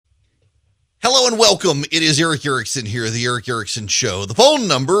Hello and welcome. It is Eric Erickson here, The Eric Erickson Show. The phone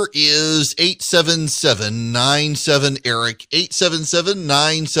number is 877-97-ERIC,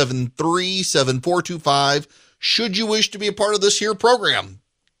 877-973-7425, should you wish to be a part of this here program.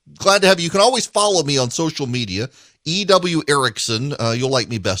 Glad to have you. You can always follow me on social media, EW Erickson. You'll like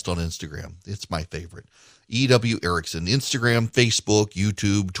me best on Instagram. It's my favorite. EW Erickson, Instagram, Facebook,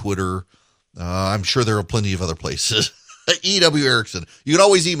 YouTube, Twitter. I'm sure there are plenty of other places. EW Erickson. You can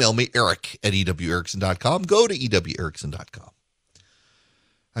always email me, eric@ewerickson.com. Go to ewerickson.com.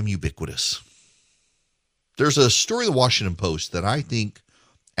 I'm ubiquitous. There's a story in the Washington Post that I think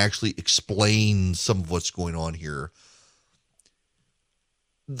actually explains some of what's going on here.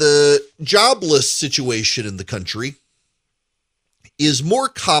 The jobless situation in the country is more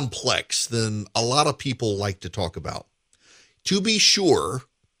complex than a lot of people like to talk about. To be sure,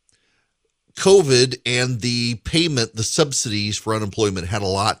 COVID and the payment, the subsidies for unemployment had a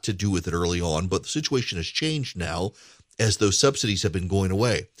lot to do with it early on, but the situation has changed now as those subsidies have been going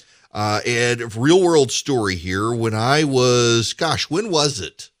away. And real world story here, when I was, when was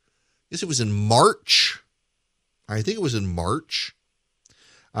it? I guess it was in March. I think it was in March.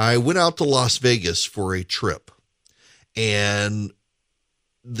 I went out to Las Vegas for a trip, and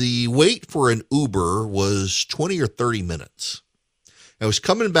the wait for an Uber was 20 or 30 minutes. I was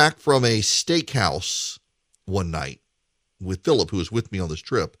coming back from a steakhouse one night with Philip, who was with me on this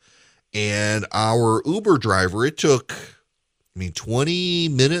trip, and our Uber driver, it took, 20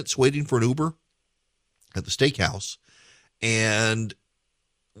 minutes waiting for an Uber at the steakhouse. And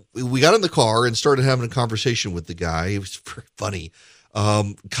we got in the car and started having a conversation with the guy. It was very funny.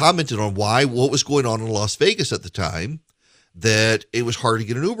 Commented on what was going on in Las Vegas at the time, that it was hard to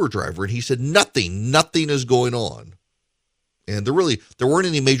get an Uber driver. And he said, nothing is going on. And there weren't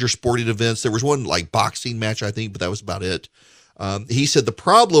any major sporting events. There was one boxing match, I think, but that was about it. He said the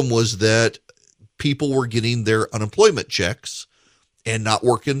problem was that people were getting their unemployment checks and not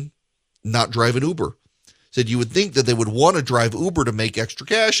working, not driving Uber. Said you would think that they would want to drive Uber to make extra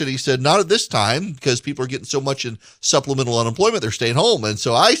cash. And he said, not at this time, because people are getting so much in supplemental unemployment, they're staying home. And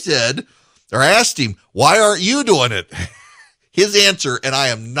so I asked him, why aren't you doing it? His answer, and I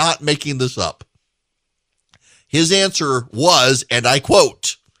am not making this up, his answer was, and I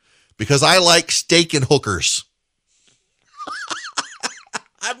quote, because I like steak and hookers.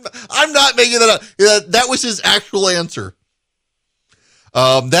 I'm not making that up. That was his actual answer.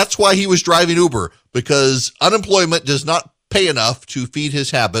 That's why he was driving Uber, because unemployment does not pay enough to feed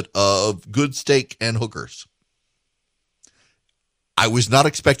his habit of good steak and hookers. I was not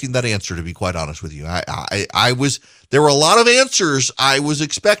expecting that answer, to be quite honest with you. There were a lot of answers I was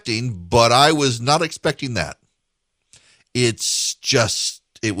expecting, but I was not expecting that. It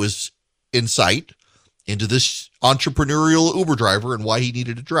was insight into this entrepreneurial Uber driver and why he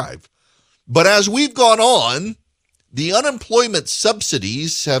needed to drive. But as we've gone on, the unemployment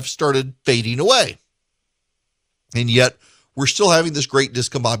subsidies have started fading away. And yet we're still having this great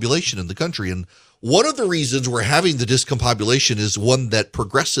discombobulation in the country. And one of the reasons we're having the discombobulation is one that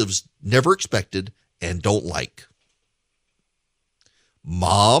progressives never expected and don't like.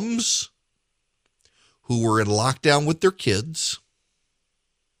 Moms who were in lockdown with their kids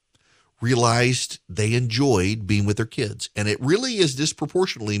realized they enjoyed being with their kids. And it really is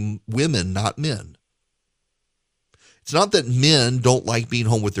disproportionately women, not men. It's not that men don't like being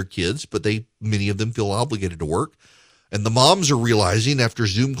home with their kids, but many of them feel obligated to work. And the moms are realizing after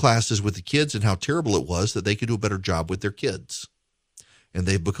Zoom classes with the kids and how terrible it was that they could do a better job with their kids. And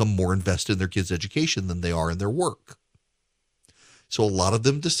they've become more invested in their kids' education than they are in their work. So a lot of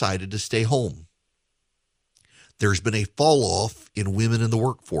them decided to stay home. There's been a fall off in women in the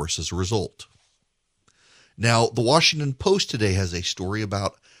workforce as a result. Now, the Washington Post today has a story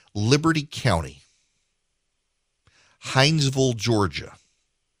about Liberty County, Hinesville, Georgia.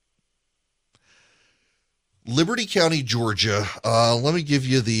 Liberty County, Georgia. Let me give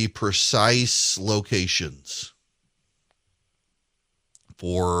you the precise locations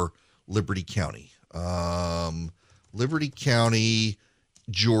for Liberty County. Liberty County,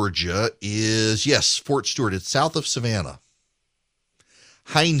 Georgia is, Fort Stewart. It's south of Savannah.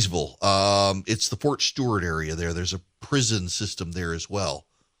 Hinesville, it's the Fort Stewart area there. There's a prison system there as well.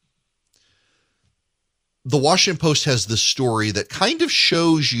 The Washington Post has this story that kind of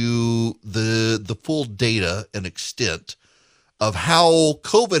shows you the full data and extent of how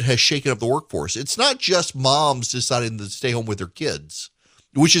COVID has shaken up the workforce. It's not just moms deciding to stay home with their kids,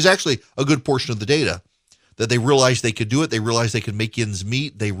 which is actually a good portion of the data, that they realized they could do it. They realized they could make ends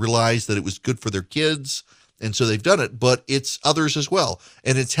meet. They realized that it was good for their kids. And so they've done it, but it's others as well.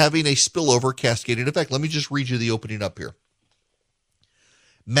 And it's having a spillover cascading effect. Let me just read you the opening up here.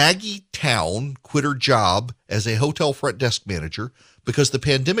 Maggie Town quit her job as a hotel front desk manager because the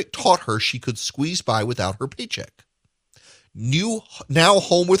pandemic taught her she could squeeze by without her paycheck. Now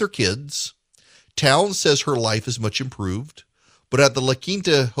home with her kids, Town says her life is much improved, but at the La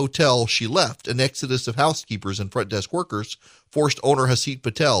Quinta hotel she left, an exodus of housekeepers and front desk workers forced owner Hasit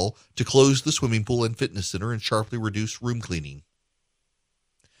Patel to close the swimming pool and fitness center and sharply reduce room cleaning.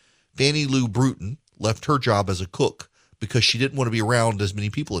 Fannie Lou Bruton left her job as a cook because she didn't want to be around as many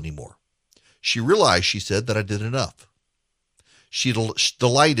people anymore. She realized, she said, that I did enough. She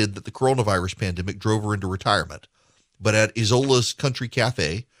delighted that the coronavirus pandemic drove her into retirement. But at Isola's Country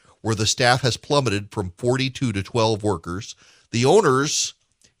Cafe, where the staff has plummeted from 42 to 12 workers, the owners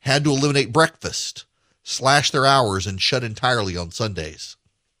had to eliminate breakfast, slash their hours, and shut entirely on Sundays.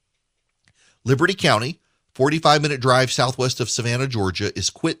 Liberty County, 45-minute drive southwest of Savannah, Georgia, is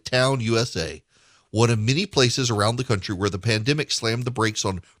Quit Town, USA, one of many places around the country where the pandemic slammed the brakes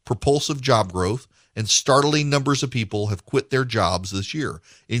on propulsive job growth, and startling numbers of people have quit their jobs this year,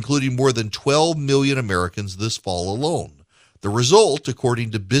 including more than 12 million Americans this fall alone. The result,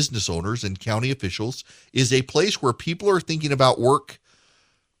 according to business owners and county officials, is a place where people are thinking about work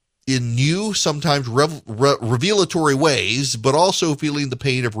in new, sometimes revelatory ways, but also feeling the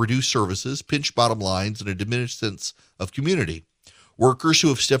pain of reduced services, pinched bottom lines, and a diminished sense of community. Workers who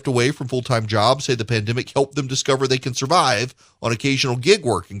have stepped away from full-time jobs say the pandemic helped them discover they can survive on occasional gig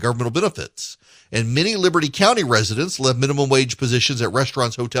work and governmental benefits. And many Liberty County residents left minimum wage positions at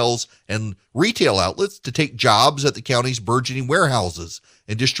restaurants, hotels, and retail outlets to take jobs at the county's burgeoning warehouses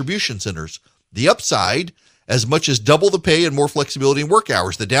and distribution centers. The upside, as much as double the pay and more flexibility in work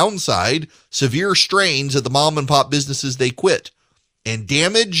hours. The downside, severe strains at the mom and pop businesses they quit, and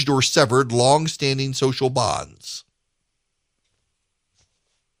damaged or severed long-standing social bonds.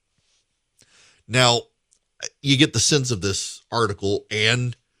 Now, you get the sense of this article,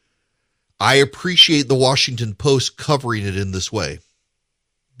 and I appreciate the Washington Post covering it in this way,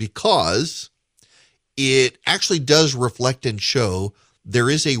 because it actually does reflect and show there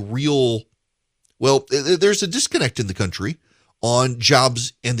is a real, there's a disconnect in the country on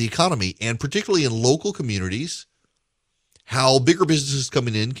jobs and the economy, and particularly in local communities, how bigger businesses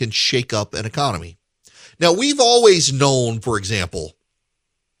coming in can shake up an economy. Now, we've always known, for example,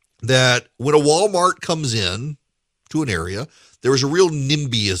 that when a Walmart comes in to an area, there was a real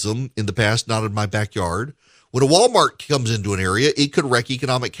NIMBYism in the past, not in my backyard. When a Walmart comes into an area, it could wreak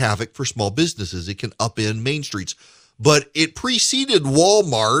economic havoc for small businesses. It can upend main streets. But it preceded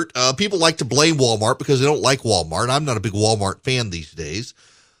Walmart. People like to blame Walmart because they don't like Walmart. I'm not a big Walmart fan these days.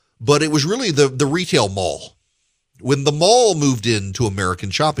 But it was really the retail mall. When the mall moved into American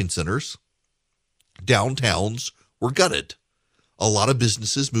shopping centers, downtowns were gutted. A lot of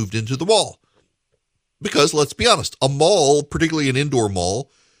businesses moved into the mall. Because, let's be honest, a mall, particularly an indoor mall,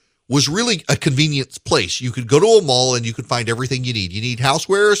 was really a convenience place. You could go to a mall and you could find everything you need. You need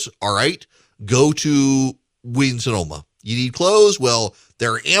housewares? All right, go to Williams-Sonoma. You need clothes? Well,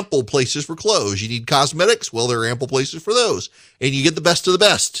 there are ample places for clothes. You need cosmetics? Well, there are ample places for those. And you get the best of the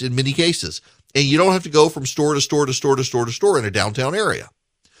best in many cases. And you don't have to go from store to store to store to store to store in a downtown area.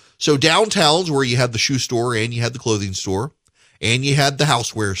 So downtowns where you had the shoe store and you had the clothing store and you had the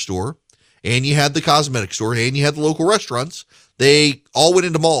houseware store and you had the cosmetic store and you had the local restaurants, they all went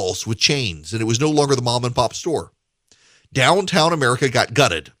into malls with chains, and it was no longer the mom and pop store. Downtown America got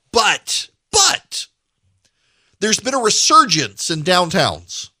gutted. But there's been a resurgence in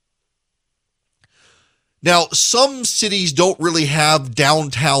downtowns. Now, some cities don't really have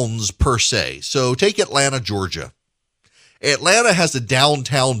downtowns per se. So take Atlanta, Georgia. Atlanta has a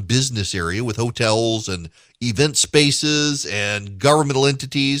downtown business area with hotels and event spaces and governmental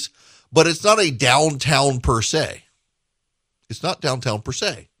entities, but it's not a downtown per se. It's not downtown per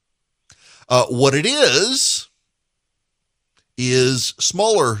se. What it is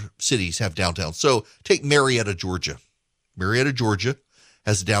smaller cities have downtowns. So take Marietta, Georgia. Marietta, Georgia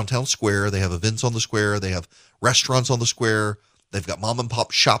has a downtown square. They have events on the square. They have restaurants on the square. They've got mom and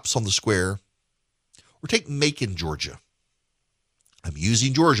pop shops on the square. Or take Macon, Georgia. I'm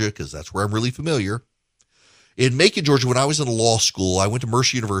using Georgia because that's where I'm really familiar. In Macon, Georgia, when I was in law school, I went to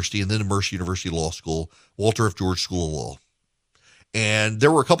Mercer University and then to Mercer University Law School, Walter F. George School of Law. And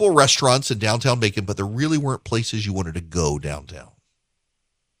there were a couple of restaurants in downtown Macon, but there really weren't places you wanted to go downtown.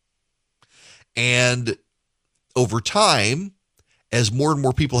 And over time, as more and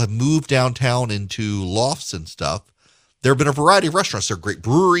more people have moved downtown into lofts and stuff, there have been a variety of restaurants. There are great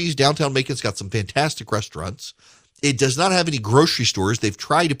breweries. Downtown Macon's got some fantastic restaurants. It does not have any grocery stores. They've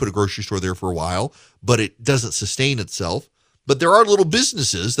tried to put a grocery store there for a while, but it doesn't sustain itself. But there are little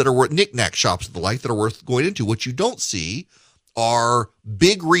businesses that are worth knick-knack shops and the like that are worth going into. What you don't see are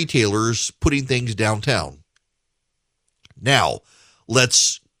big retailers putting things downtown. Now,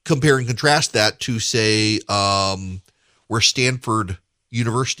 let's compare and contrast that to, say, where Stanford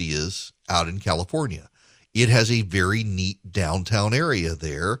University is out in California. It has a very neat downtown area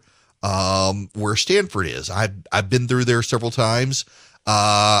there where Stanford is. I've been through there several times.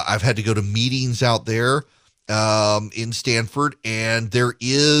 I've had to go to meetings out there in Stanford, and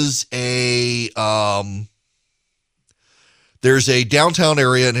there's a downtown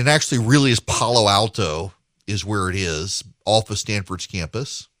area, and it actually really is Palo Alto is where it is, off of Stanford's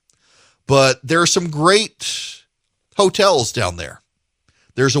campus. But there are some great hotels down there.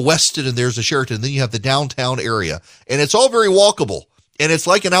 There's a Westin and there's a Sheraton. And then you have the downtown area, and it's all very walkable. And it's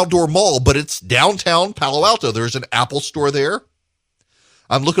like an outdoor mall, but it's downtown Palo Alto. There's an Apple store there.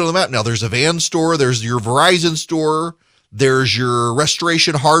 I'm looking on the map now. There's a Van store. There's your Verizon store. There's your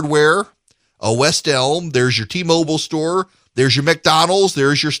Restoration Hardware, a West Elm. There's your T-Mobile store. There's your McDonald's.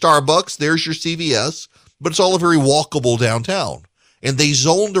 There's your Starbucks. There's your CVS. But it's all a very walkable downtown. And they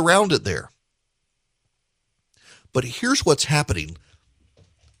zoned around it there. But here's what's happening.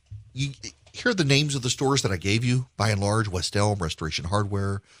 Here are the names of the stores that I gave you, by and large: West Elm, Restoration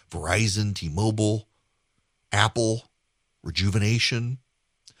Hardware, Verizon, T-Mobile, Apple, Rejuvenation.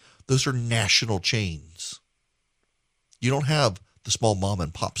 Those are national chains. You don't have the small mom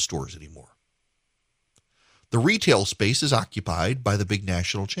and pop stores anymore. The retail space is occupied by the big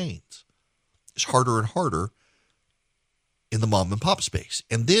national chains. It's harder and harder in the mom and pop space.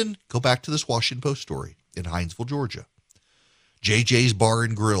 And then go back to this Washington Post story in Hinesville, Georgia. JJ's Bar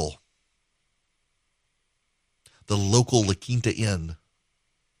and Grill, the local La Quinta Inn,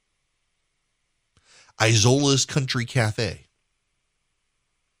 Isola's Country Cafe.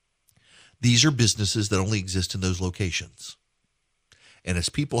 These are businesses that only exist in those locations. And as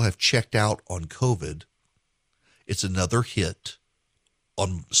people have checked out on COVID, it's another hit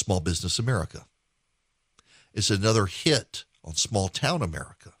on small business America. It's another hit on small town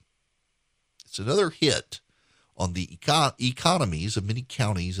America. It's another hit on the economies of many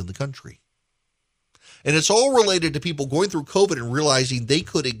counties in the country. And it's all related to people going through COVID and realizing they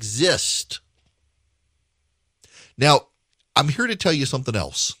could exist. Now, I'm here to tell you something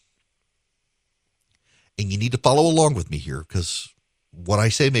else. And you need to follow along with me here, because what I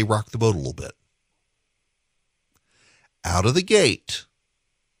say may rock the boat a little bit. Out of the gate,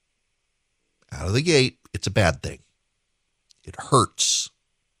 it's a bad thing. It hurts.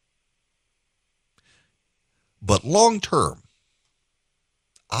 But long term,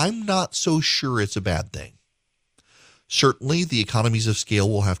 I'm not so sure it's a bad thing. Certainly, the economies of scale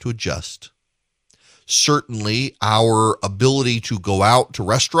will have to adjust. Certainly, our ability to go out to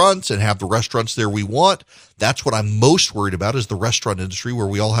restaurants and have the restaurants there we want, that's what I'm most worried about, is the restaurant industry, where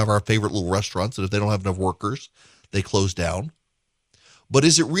we all have our favorite little restaurants, and if they don't have enough workers, they close down. But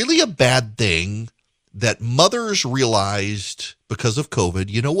is it really a bad thing that mothers realized because of COVID,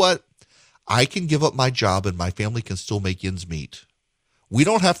 you know what? I can give up my job and my family can still make ends meet. We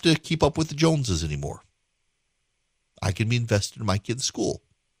don't have to keep up with the Joneses anymore. I can be invested in my kid's school.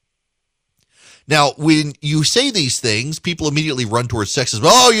 Now, when you say these things, people immediately run towards sexism.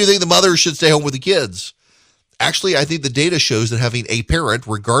 Oh, you think the mothers should stay home with the kids? Actually, I think the data shows that having a parent,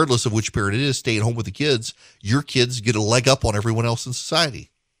 regardless of which parent it is, staying home with the kids, your kids get a leg up on everyone else in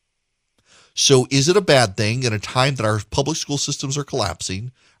society. So is it a bad thing in a time that our public school systems are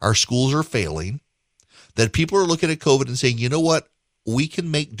collapsing, our schools are failing, that people are looking at COVID and saying, you know what? We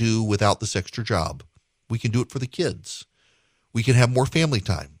can make do without this extra job. We can do it for the kids. We can have more family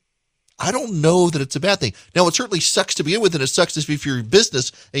time. I don't know that it's a bad thing. Now, it certainly sucks to begin with, and it sucks if you're in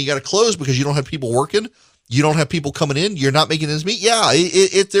business and you got to close because you don't have people working. You don't have people coming in. You're not making ends meet. Yeah,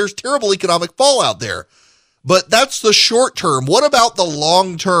 there's terrible economic fallout there. But that's the short term. What about the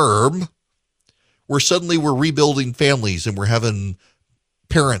long term, where suddenly we're rebuilding families and we're having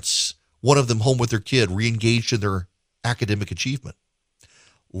parents, one of them home with their kid, re-engaged in their academic achievement?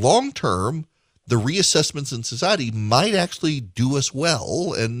 Long term, the reassessments in society might actually do us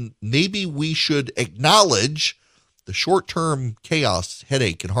well, and maybe we should acknowledge the short-term chaos,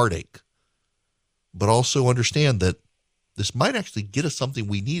 headache, and heartache, but also understand that this might actually get us something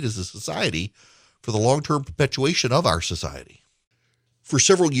we need as a society for the long-term perpetuation of our society. For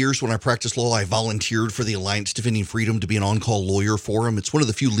several years when I practiced law, I volunteered for the Alliance Defending Freedom to be an on-call lawyer for them. It's one of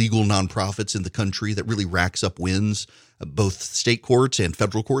the few legal nonprofits in the country that really racks up wins, both state courts and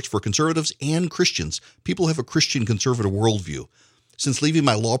federal courts, for conservatives and Christians. People have a Christian conservative worldview. Since leaving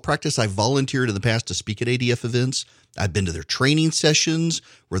my law practice, I've volunteered in the past to speak at ADF events. I've been to their training sessions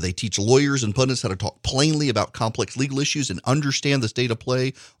where they teach lawyers and pundits how to talk plainly about complex legal issues and understand the state of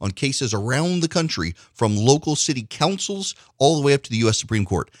play on cases around the country, from local city councils all the way up to the U.S. Supreme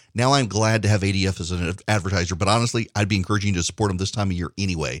Court. Now I'm glad to have ADF as an advertiser, but honestly, I'd be encouraging you to support them this time of year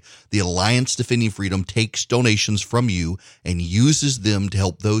anyway. The Alliance Defending Freedom takes donations from you and uses them to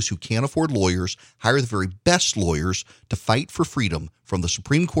help those who can't afford lawyers hire the very best lawyers to fight for freedom, from the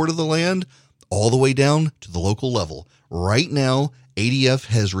Supreme Court of the land all the way down to the local level. Right now, ADF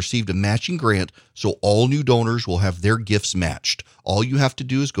has received a matching grant, so all new donors will have their gifts matched. All you have to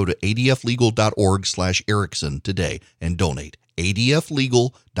do is go to adflegal.org/Erickson today and donate.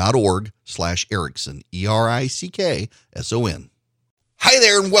 adflegal.org/Erickson, ERICKSON. Hi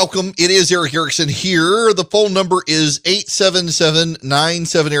there and welcome. It is Eric Erickson here. The phone number is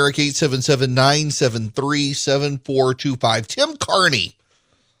 877-97-ERIC, 877-973-7425. Tim Carney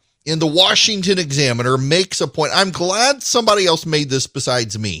in the Washington Examiner makes a point. I'm glad somebody else made this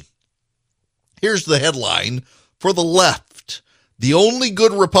besides me. Here's the headline for the left: the only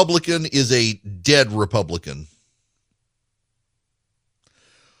good Republican is a dead Republican.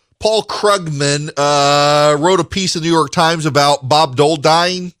 Paul Krugman wrote a piece in the New York Times about Bob Dole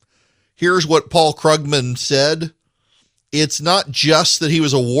dying. Here's what Paul Krugman said. It's not just that he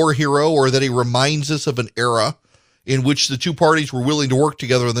was a war hero or that he reminds us of an era in which the two parties were willing to work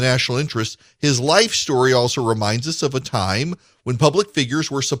together in the national interest. His life story also reminds us of a time when public figures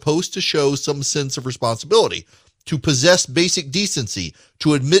were supposed to show some sense of responsibility, to possess basic decency,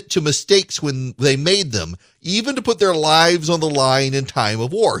 to admit to mistakes when they made them, even to put their lives on the line in time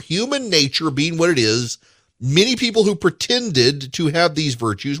of war. Human nature being what it is, many people who pretended to have these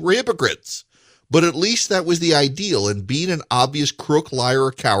virtues were hypocrites. But at least that was the ideal, and being an obvious crook, liar,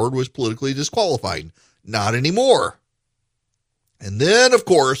 or coward was politically disqualifying. Not anymore. And then, of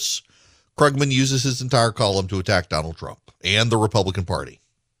course, Krugman uses his entire column to attack Donald Trump and the Republican Party.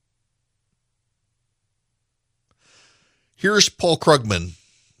 Here's Paul Krugman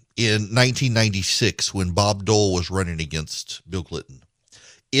in 1996 when Bob Dole was running against Bill Clinton.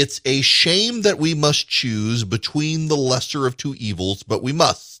 It's a shame that we must choose between the lesser of two evils, but we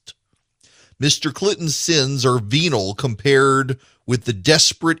must. Mr. Clinton's sins are venal compared with the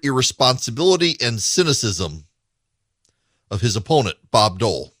desperate irresponsibility and cynicism of his opponent, Bob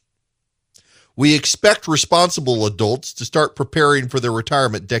Dole. We expect responsible adults to start preparing for their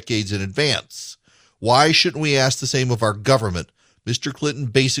retirement decades in advance. Why shouldn't we ask the same of our government? Mr. Clinton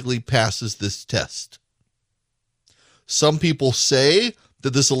basically passes this test. Some people say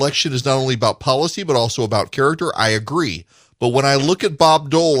that this election is not only about policy, but also about character. I agree. But when I look at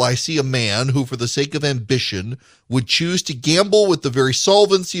Bob Dole, I see a man who, for the sake of ambition, would choose to gamble with the very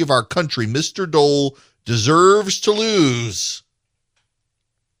solvency of our country. Mr. Dole deserves to lose.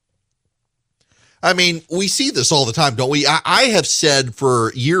 I mean, we see this all the time, don't we? I have said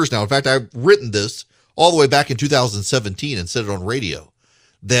for years now, in fact, I've written this all the way back in 2017 and said it on radio,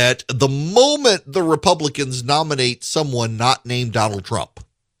 that the moment the Republicans nominate someone not named Donald Trump,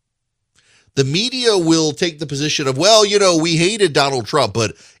 the media will take the position of, well, you know, we hated Donald Trump,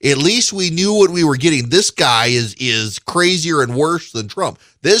 but at least we knew what we were getting. This guy is crazier and worse than Trump.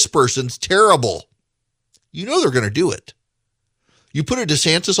 This person's terrible. You know they're going to do it. You put a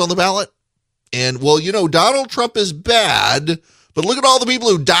DeSantis on the ballot, and, well, you know, Donald Trump is bad, but look at all the people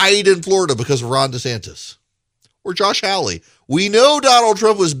who died in Florida because of Ron DeSantis. Or Josh Hawley. We know Donald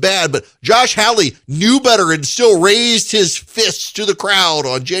Trump was bad, but Josh Hawley knew better and still raised his fists to the crowd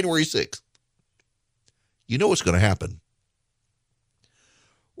on January 6th. You know what's going to happen.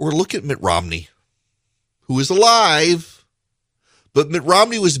 Or look at Mitt Romney, who is alive, but Mitt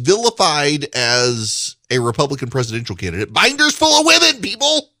Romney was vilified as a Republican presidential candidate. Binders full of women,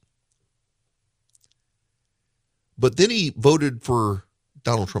 people. But then he voted for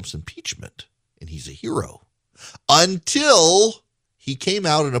Donald Trump's impeachment, and he's a hero. Until he came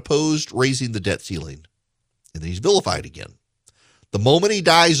out and opposed raising the debt ceiling. And then he's vilified again. The moment he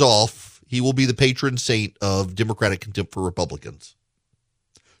dies off, he will be the patron saint of Democratic contempt for Republicans.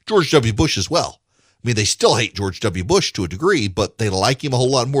 George W. Bush as well. I mean, they still hate George W. Bush to a degree, but they like him a whole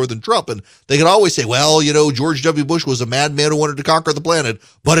lot more than Trump. And they can always say, well, you know, George W. Bush was a madman who wanted to conquer the planet,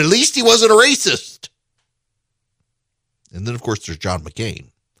 but at least he wasn't a racist. And then, of course, there's John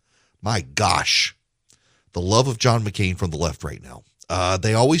McCain. My gosh, the love of John McCain from the left right now.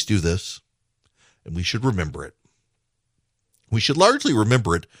 They always do this, and we should remember it. We should largely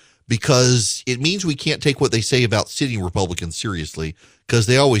remember it because it means we can't take what they say about sitting Republicans seriously, because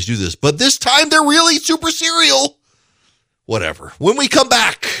they always do this. But this time, they're really super serial. Whatever. When we come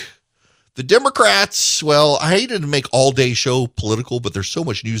back, The Democrats, well, I hated to make all-day show political, but there's so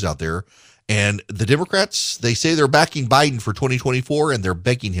much news out there. And the Democrats, they say they're backing Biden for 2024, and they're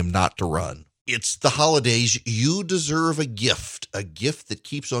begging him not to run. It's the holidays. You deserve a gift that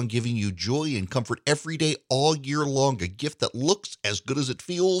keeps on giving you joy and comfort every day, all year long, a gift that looks as good as it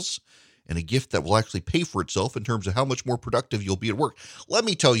feels, and a gift that will actually pay for itself in terms of how much more productive you'll be at work. Let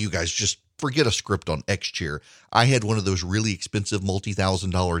me tell you guys, just forget a script on X Chair. I had one of those really expensive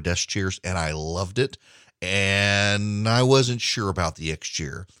multi-$1,000 desk chairs, and I loved it. And I wasn't sure about the X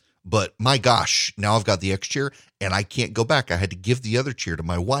Chair. But my gosh, now I've got the X Chair and I can't go back. I had to give the other chair to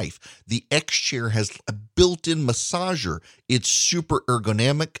my wife. The X Chair has a built-in massager. It's super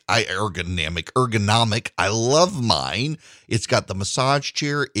ergonomic. I love mine. It's got the massage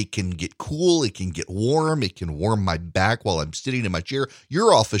chair. It can get cool. It can get warm. It can warm my back while I'm sitting in my chair.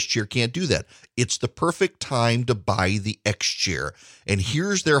 Your office chair can't do that. It's the perfect time to buy the X Chair. And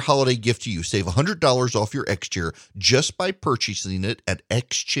here's their holiday gift to you. Save $100 off your X Chair just by purchasing it at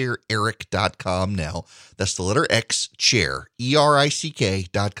xchaireric.com now. That's the letter X Chair,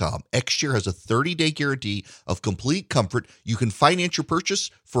 ERICK.com. X Chair has a 30-day guarantee of complete comfort. You can finance your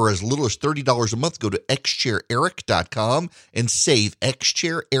purchase for as little as $30 a month. Go to xchaireric.com and save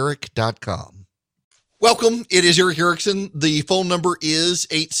xchaireric.com. Welcome. It is Eric Erickson. The phone number is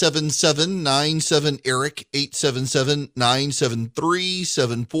 877-97-ERIC,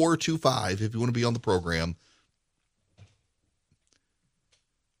 877-973-7425 if you want to be on the program.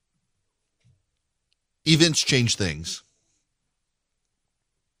 Events change things.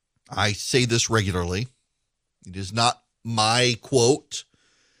 I say this regularly. It is not my quote.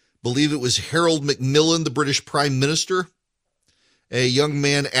 I believe it was Harold Macmillan, the British Prime Minister. A young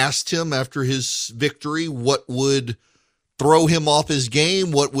man asked him after his victory what would throw him off his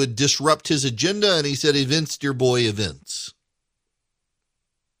game, what would disrupt his agenda, and he said, events, dear boy, events.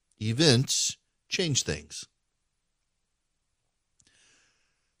 Events change things.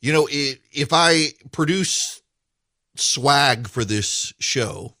 You know, if I produce swag for this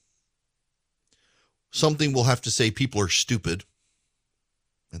show, something will have to say people are stupid,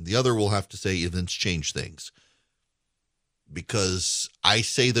 and the other will have to say events change things. Because I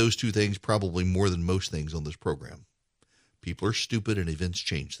say those two things probably more than most things on this program. People are stupid and events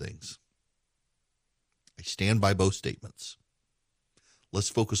change things. I stand by both statements. Let's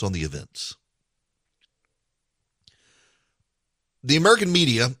focus on the events. The American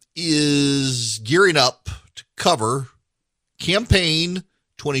media is gearing up to cover campaign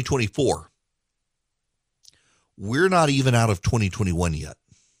 2024. We're not even out of 2021 yet.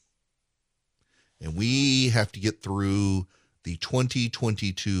 And we have to get through the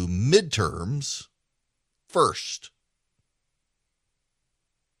 2022 midterms first.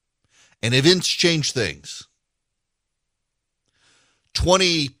 And events change things.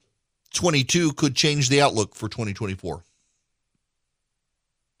 2022 could change the outlook for 2024.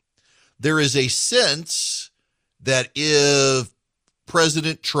 There is a sense that if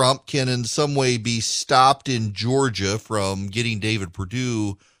President Trump can in some way be stopped in Georgia from getting David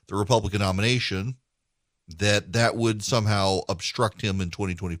Perdue the Republican nomination, that would somehow obstruct him in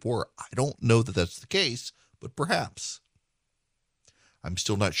 2024. I don't know that that's the case, but perhaps. I'm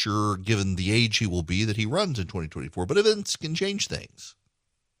still not sure, given the age he will be, that he runs in 2024, but events can change things.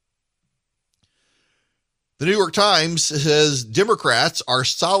 The New York Times says Democrats are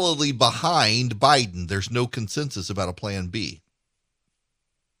solidly behind Biden. There's no consensus about a plan B.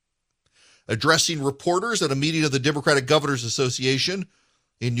 Addressing reporters at a meeting of the Democratic Governors Association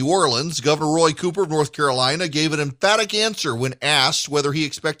in New Orleans, Governor Roy Cooper of North Carolina gave an emphatic answer when asked whether he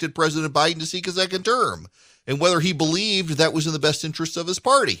expected President Biden to seek a second term and whether he believed that was in the best interest of his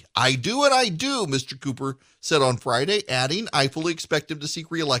party. I do, and I do, Mr. Cooper said on Friday, adding, I fully expect him to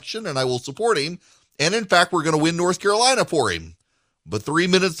seek re-election and I will support him. And in fact, we're going to win North Carolina for him. But 3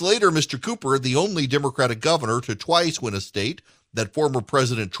 minutes later, Mr. Cooper, the only Democratic governor to twice win a state that former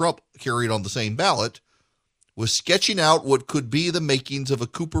President Trump carried on the same ballot, was sketching out what could be the makings of a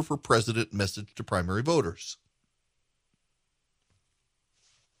Cooper for President message to primary voters.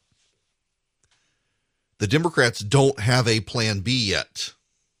 The Democrats don't have a plan B yet.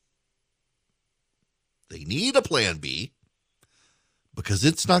 They need a plan B because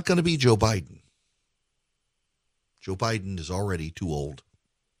it's not going to be Joe Biden. Joe Biden is already too old.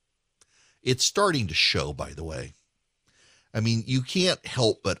 It's starting to show, by the way. I mean, you can't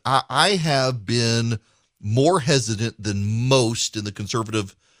help but I have been more hesitant than most in the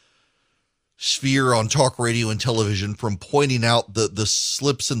conservative sphere on talk radio and television from pointing out the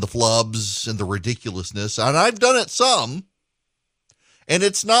slips and the flubs and the ridiculousness. And I've done it some. And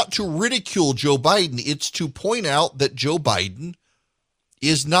it's not to ridicule Joe Biden. It's to point out that Joe Biden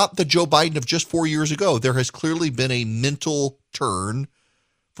is not the Joe Biden of just 4 years ago. There has clearly been a mental turn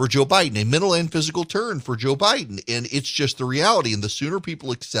for Joe Biden, a mental and physical turn for Joe Biden. And it's just the reality. And the sooner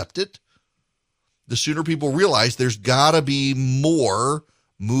people accept it, the sooner people realize there's got to be more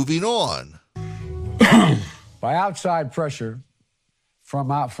moving on. By outside pressure from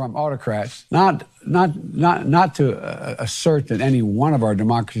autocrats, not to assert that any one of our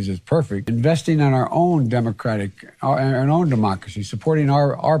democracies is perfect, investing in our own democracy, supporting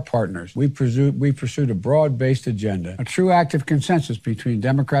our partners. We pursued a broad-based agenda, a true active consensus between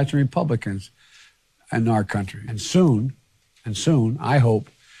Democrats and Republicans in our country. And soon, I hope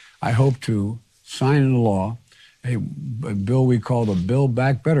to sign into law a bill we call the Build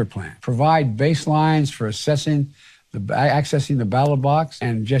Back Better plan. Provide baselines for accessing the ballot box,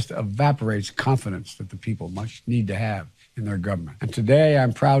 and just evaporates confidence that the people must need to have in their government. And today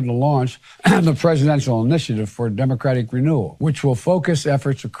I'm proud to launch the Presidential Initiative for Democratic Renewal, which will focus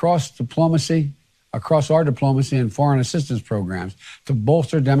efforts across our diplomacy and foreign assistance programs to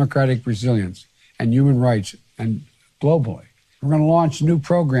bolster democratic resilience and human rights and globally. We're going to launch new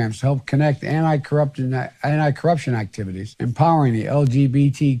programs to help connect anti-corruption activities, empowering the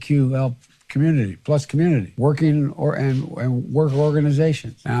LGBTQ community, working and work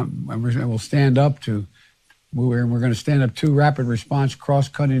organizations. And we're going to stand up 2 rapid response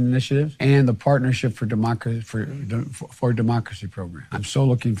cross-cutting initiatives and the Partnership for Democracy program. I'm so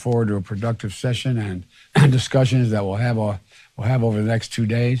looking forward to a productive session and discussions that we'll have over the next 2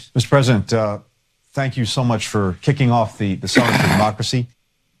 days. Mr. President, thank you so much for kicking off the Summit for Democracy.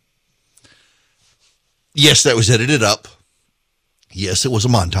 Yes, that was edited up. Yes, it was a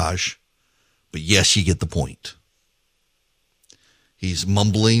montage. But yes, you get the point. He's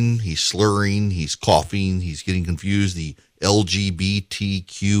mumbling, he's slurring, he's coughing, he's getting confused. The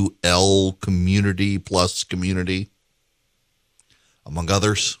LGBTQL community plus community, among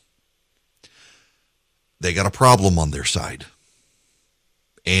others, they got a problem on their side.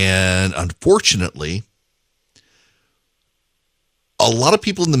 And unfortunately, a lot of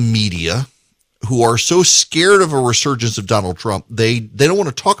people in the media who are so scared of a resurgence of Donald Trump, they don't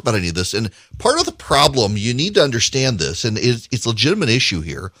want to talk about any of this. And part of the problem, you need to understand this, and it's a legitimate issue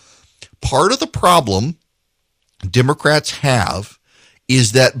here. Part of the problem Democrats have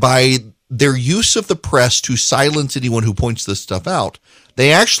is that by their use of the press to silence anyone who points this stuff out,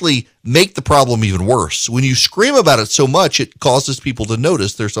 they actually make the problem even worse. When you scream about it so much, it causes people to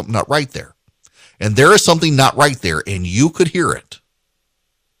notice there's something not right there. And there is something not right there, and you could hear it.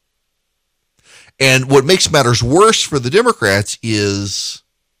 And what makes matters worse for the Democrats is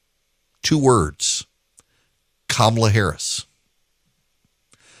 2 words: Kamala Harris.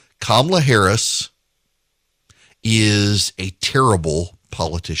 Kamala Harris is a terrible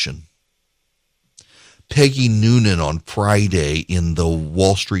politician. Peggy Noonan on Friday in the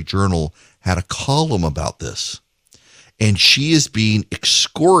Wall Street Journal had a column about this, and she is being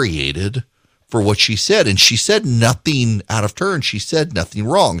excoriated for what she said. And she said nothing out of turn. She said nothing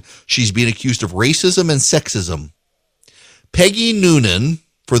wrong. She's being accused of racism and sexism. Peggy Noonan,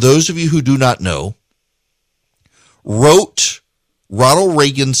 for those of you who do not know, wrote Ronald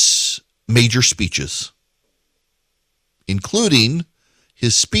Reagan's major speeches, including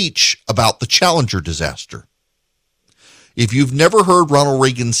his speech about the Challenger disaster. If you've never heard Ronald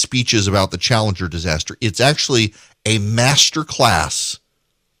Reagan's speeches about the Challenger disaster, it's actually a master class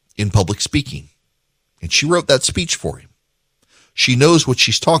in public speaking. And she wrote that speech for him. She knows what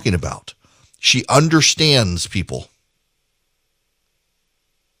she's talking about. She understands people.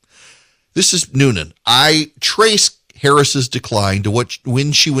 This is Noonan. I trace Harris's decline to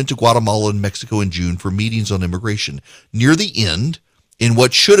when she went to Guatemala and Mexico in June for meetings on immigration. Near the end, in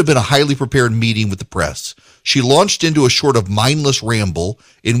what should have been a highly prepared meeting with the press, she launched into a sort of mindless ramble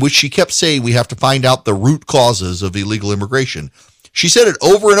in which she kept saying we have to find out the root causes of illegal immigration. She said it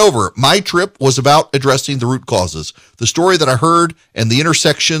over and over. My trip was about addressing the root causes. The story that I heard and the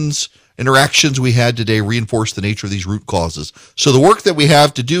interactions we had today reinforced the nature of these root causes. So the work that we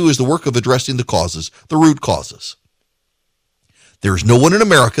have to do is the work of addressing the causes, the root causes. There's no one in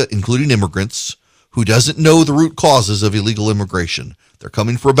America, including immigrants, who doesn't know the root causes of illegal immigration. They're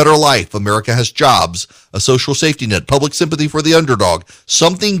coming for a better life. America has jobs, a social safety net, public sympathy for the underdog.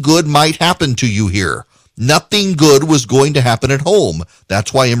 Something good might happen to you here. Nothing good was going to happen at home.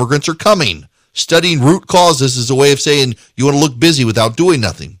 That's why immigrants are coming. Studying root causes is a way of saying you want to look busy without doing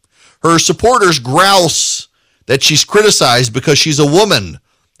nothing. Her supporters grouse that she's criticized because she's a woman.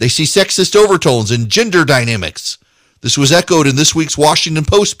 They see sexist overtones and gender dynamics. This was echoed in this week's Washington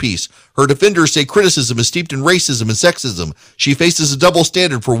Post piece. Her defenders say criticism is steeped in racism and sexism. She faces a double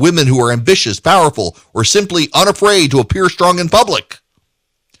standard for women who are ambitious, powerful, or simply unafraid to appear strong in public.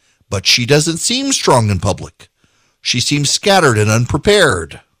 But she doesn't seem strong in public. She seems scattered and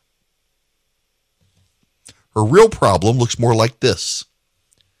unprepared. Her real problem looks more like this.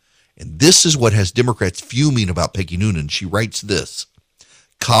 And this is what has Democrats fuming about Peggy Noonan. She writes this: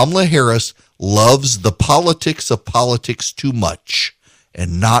 Kamala Harris loves the politics of politics too much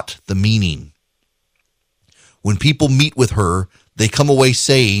and not the meaning. When people meet with her, they come away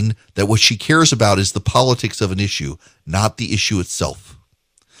saying that what she cares about is the politics of an issue, not the issue itself.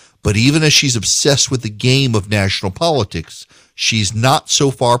 But even as she's obsessed with the game of national politics, she's not so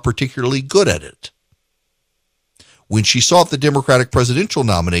far particularly good at it. When she sought the Democratic presidential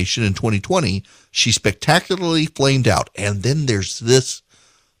nomination in 2020, she spectacularly flamed out. And then there's this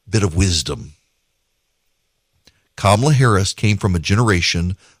bit of wisdom. Kamala Harris came from a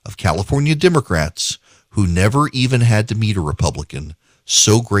generation of California Democrats who never even had to meet a Republican.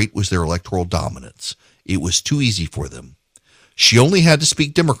 So great was their electoral dominance. It was too easy for them. She only had to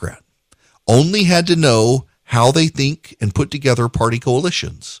speak Democrat, only had to know how they think and put together party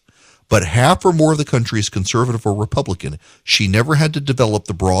coalitions. But half or more of the country is conservative or Republican. She never had to develop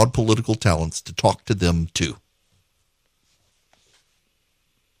the broad political talents to talk to them too.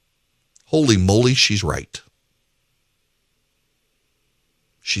 Holy moly, she's right.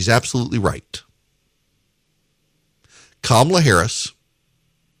 She's absolutely right. Kamala Harris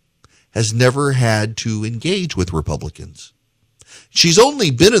has never had to engage with Republicans. She's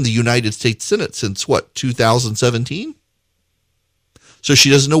only been in the United States Senate since, 2017? So she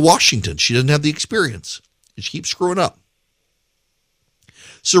doesn't know Washington. She doesn't have the experience. And she keeps screwing up.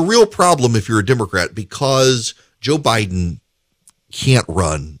 It's a real problem if you're a Democrat because Joe Biden can't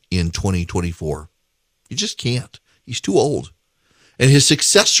run in 2024. He just can't. He's too old. And his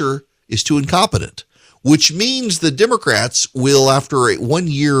successor is too incompetent, which means the Democrats will, after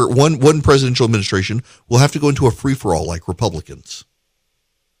one presidential administration, will have to go into a free-for-all like Republicans.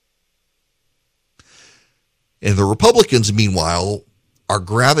 And the Republicans, meanwhile, are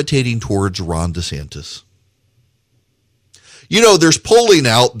gravitating towards Ron DeSantis. You know, there's polling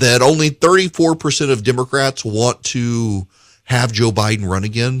out that only 34% of Democrats want to have Joe Biden run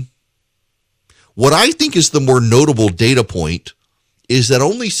again. What I think is the more notable data point is that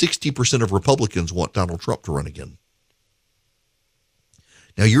only 60% of Republicans want Donald Trump to run again.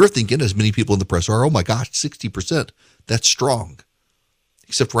 Now you're thinking, as many people in the press are, oh my gosh, 60%, that's strong.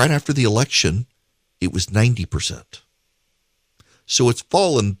 Except right after the election, it was 90%. So it's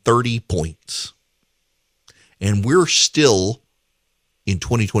fallen 30 points. And we're still in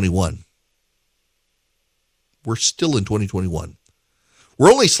 2021. We're still in 2021.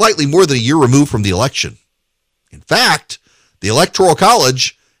 We're only slightly more than a year removed from the election. In fact, the Electoral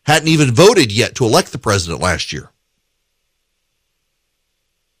College hadn't even voted yet to elect the president last year.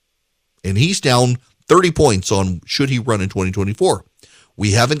 And he's down 30 points on should he run in 2024.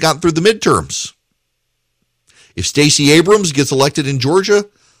 We haven't gotten through the midterms. If Stacey Abrams gets elected in Georgia,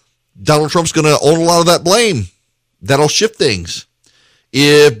 Donald Trump's going to own a lot of that blame. That'll shift things.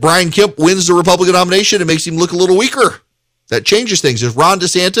 If Brian Kemp wins the Republican nomination, it makes him look a little weaker. That changes things. If Ron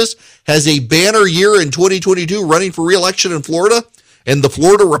DeSantis has a banner year in 2022 running for re-election in Florida, and the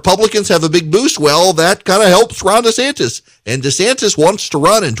Florida Republicans have a big boost, well, that kind of helps Ron DeSantis. And DeSantis wants to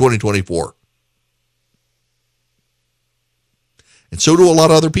run in 2024. And so do a lot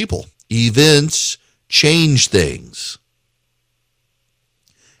of other people. Events change things.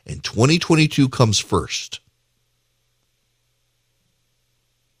 And 2022 comes first.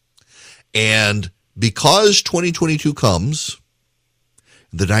 And because 2022 comes,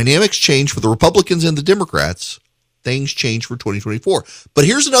 the dynamics change for the Republicans and the Democrats, things change for 2024. But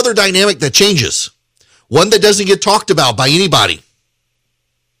here's another dynamic that changes, one that doesn't get talked about by anybody.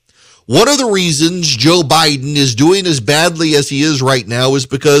 One of the reasons Joe Biden is doing as badly as he is right now is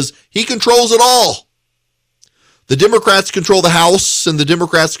because he controls it all. The Democrats control the House, and the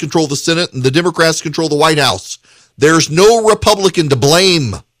Democrats control the Senate, and the Democrats control the White House. There's no Republican to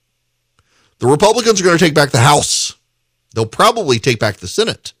blame. The Republicans are going to take back the House. They'll probably take back the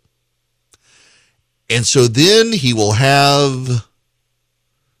Senate. And so then he will have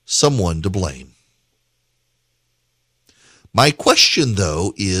someone to blame. My question,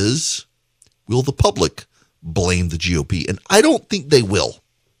 though, is, will the public blame the GOP? And I don't think they will.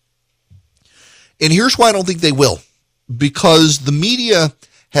 And here's why I don't think they will. Because the media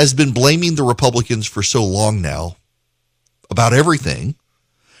has been blaming the Republicans for so long now about everything.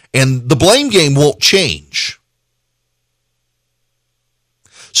 And the blame game won't change.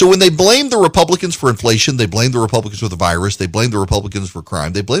 So when they blame the Republicans for inflation, they blame the Republicans for the virus, they blame the Republicans for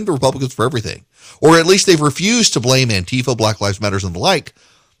crime, they blame the Republicans for everything. Or at least they've refused to blame Antifa, Black Lives Matter, and the like.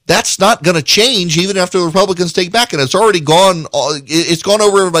 That's not going to change even after the Republicans take back. And it's already gone. It's gone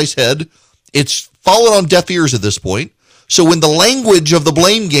over everybody's head. It's fallen on deaf ears at this point. So when the language of the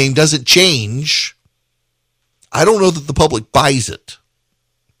blame game doesn't change, I don't know that the public buys it.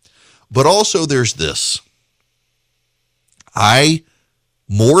 But also there's this.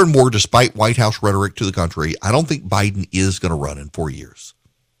 More and more, despite White House rhetoric to the contrary, I don't think Biden is going to run in 4 years.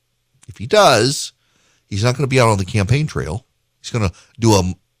 If he does, he's not going to be out on the campaign trail. He's going to do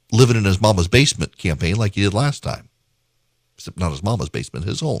a living in his mama's basement campaign like he did last time. Except not his mama's basement,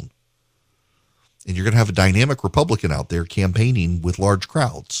 his own. And you're going to have a dynamic Republican out there campaigning with large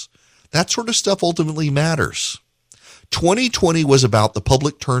crowds. That sort of stuff ultimately matters. 2020 was about the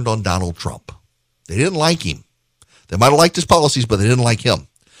public turned on Donald Trump. They didn't like him. They might have liked his policies, but they didn't like him.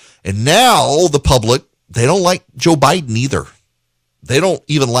 And now the public, they don't like Joe Biden either. They don't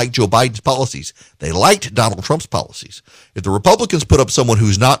even like Joe Biden's policies. They liked Donald Trump's policies. If the Republicans put up someone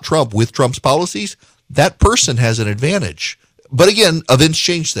who's not Trump with Trump's policies, that person has an advantage. But again, events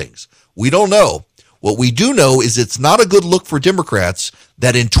change things. We don't know. What we do know is it's not a good look for Democrats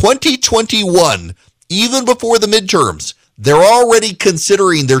that in 2021, even before the midterms, they're already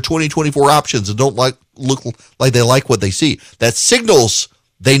considering their 2024 options and don't look like they like what they see. That signals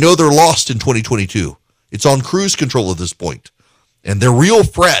they know they're lost in 2022. It's on cruise control at this point. And their real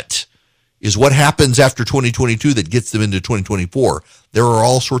threat is what happens after 2022 that gets them into 2024. There are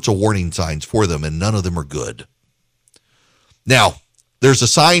all sorts of warning signs for them, and none of them are good. Now, there's a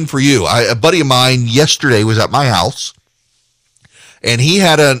sign for you. A buddy of mine yesterday was at my house, and he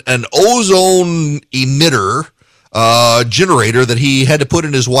had an ozone emitter generator that he had to put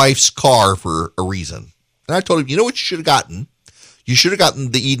in his wife's car for a reason. And I told him, you know what you should have gotten? You should have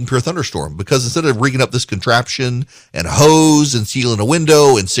gotten the Eden Pure Thunderstorm, because instead of rigging up this contraption and a hose and sealing a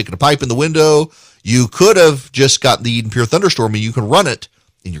window and sticking a pipe in the window, you could have just gotten the Eden Pure Thunderstorm, and you can run it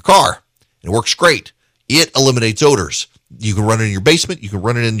in your car. It works great. It eliminates odors. You can run it in your basement. You can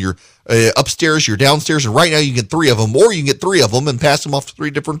run it in your upstairs, your downstairs, and right now you can get 3 of them, or you can get 3 of them and pass them off to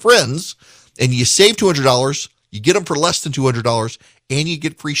 3 different friends, and you save $200. You get them for less than $200, and you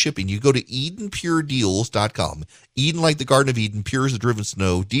get free shipping. You go to EdenPureDeals.com. Eden like the Garden of Eden, pure as the driven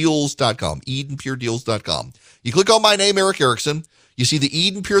snow, deals.com, EdenPureDeals.com. You click on my name, Eric Erickson. You see the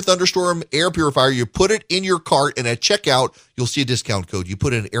Eden Pure Thunderstorm air purifier. You put it in your cart, and at checkout, you'll see a discount code. You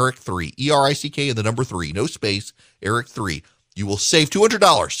put in Eric3, ERICK, and the number 3, no space, Eric3. You will save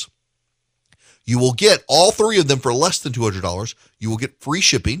 $200. You will get all 3 of them for less than $200. You will get free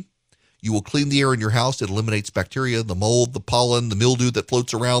shipping. You will clean the air in your house. It eliminates bacteria, the mold, the pollen, the mildew that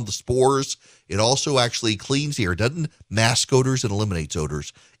floats around, the spores. It also actually cleans the air, doesn't mask odors, and eliminates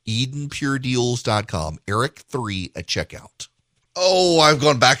odors. EdenPureDeals.com, Eric3 at checkout. Oh, I've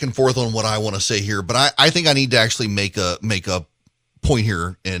gone back and forth on what I want to say here, but I think I need to actually make a point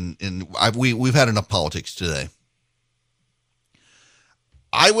here, and we've had enough politics today.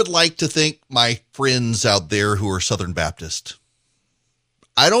 I would like to thank my friends out there who are Southern Baptist.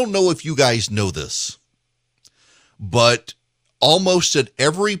 I don't know if you guys know this, but almost at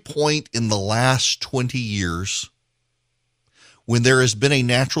every point in the last 20 years, when there has been a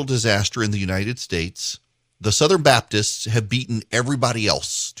natural disaster in the United States, the Southern Baptists have beaten everybody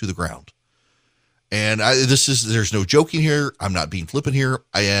else to the ground. And there's no joking here. I'm not being flippant here.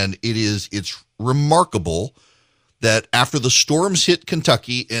 And it's remarkable that after the storms hit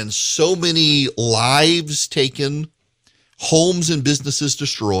Kentucky and so many lives taken, homes and businesses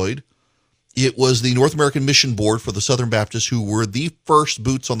destroyed, it was the North American Mission Board for the Southern Baptists who were the first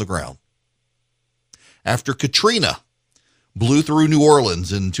boots on the ground. After Katrina blew through New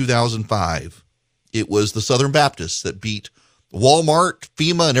Orleans in 2005, it was the Southern Baptists that beat Walmart,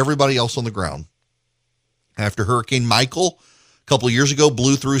 FEMA, and everybody else on the ground. After Hurricane Michael, a couple of years ago,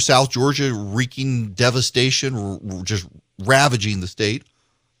 blew through South Georgia, wreaking devastation, just ravaging the state,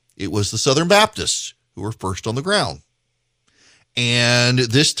 it was the Southern Baptists who were first on the ground. And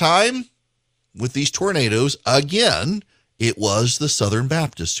this time, with these tornadoes, again, it was the Southern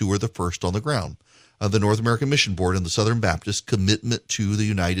Baptists who were the first on the ground. The North American Mission Board and the Southern Baptist commitment to the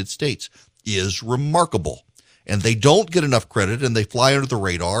United States is remarkable. And they don't get enough credit, and they fly under the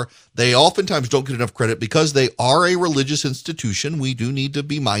radar. They oftentimes don't get enough credit because they are a religious institution. We do need to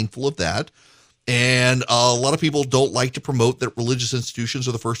be mindful of that. And a lot of people don't like to promote that religious institutions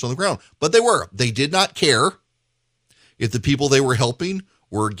are the first on the ground. But they were. They did not care if the people they were helping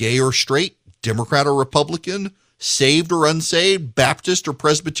were gay or straight, Democrat or Republican, saved or unsaved, Baptist or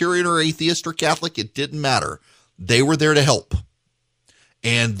Presbyterian or atheist or Catholic. It didn't matter. They were there to help.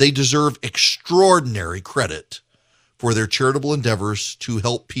 And they deserve extraordinary credit for their charitable endeavors to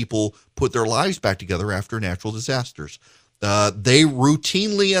help people put their lives back together after natural disasters. They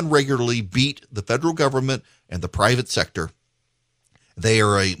routinely and regularly beat the federal government and the private sector. They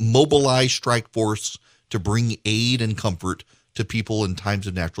are a mobilized strike force to bring aid and comfort to people in times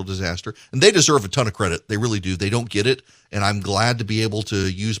of natural disaster. And they deserve a ton of credit. They really do. They don't get it. And I'm glad to be able to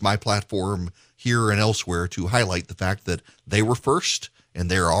use my platform here and elsewhere to highlight the fact that they were first and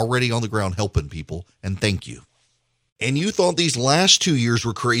they're already on the ground helping people. And thank you. And you thought these last 2 years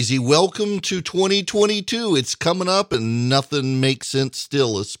were crazy. Welcome to 2022. It's coming up and nothing makes sense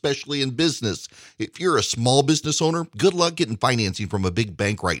still, especially in business. If you're a small business owner, good luck getting financing from a big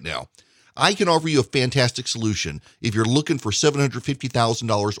bank right now. I can offer you a fantastic solution if you're looking for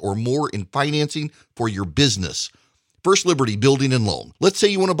 $750,000 or more in financing for your business. First Liberty Building and Loan. Let's say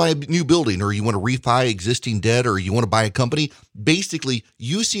you want to buy a new building or you want to refi existing debt or you want to buy a company. Basically,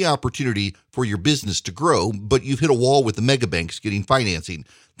 you see opportunity for your business to grow, but you've hit a wall with the mega banks getting financing.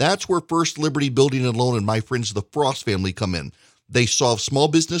 That's where First Liberty Building and Loan and my friends, the Frost family, come in. They solve small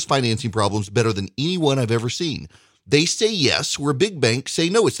business financing problems better than anyone I've ever seen. They say yes, where big banks say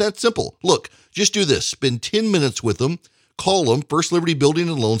no. It's that simple. Look, just do this. Spend 10 minutes with them. Call them, First Liberty Building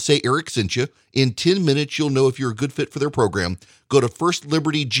and Loan. Say Eric sent you. In 10 minutes, you'll know if you're a good fit for their program. Go to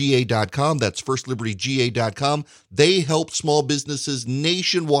firstlibertyga.com. That's firstlibertyga.com. They help small businesses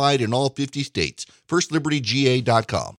nationwide in all 50 states. firstlibertyga.com.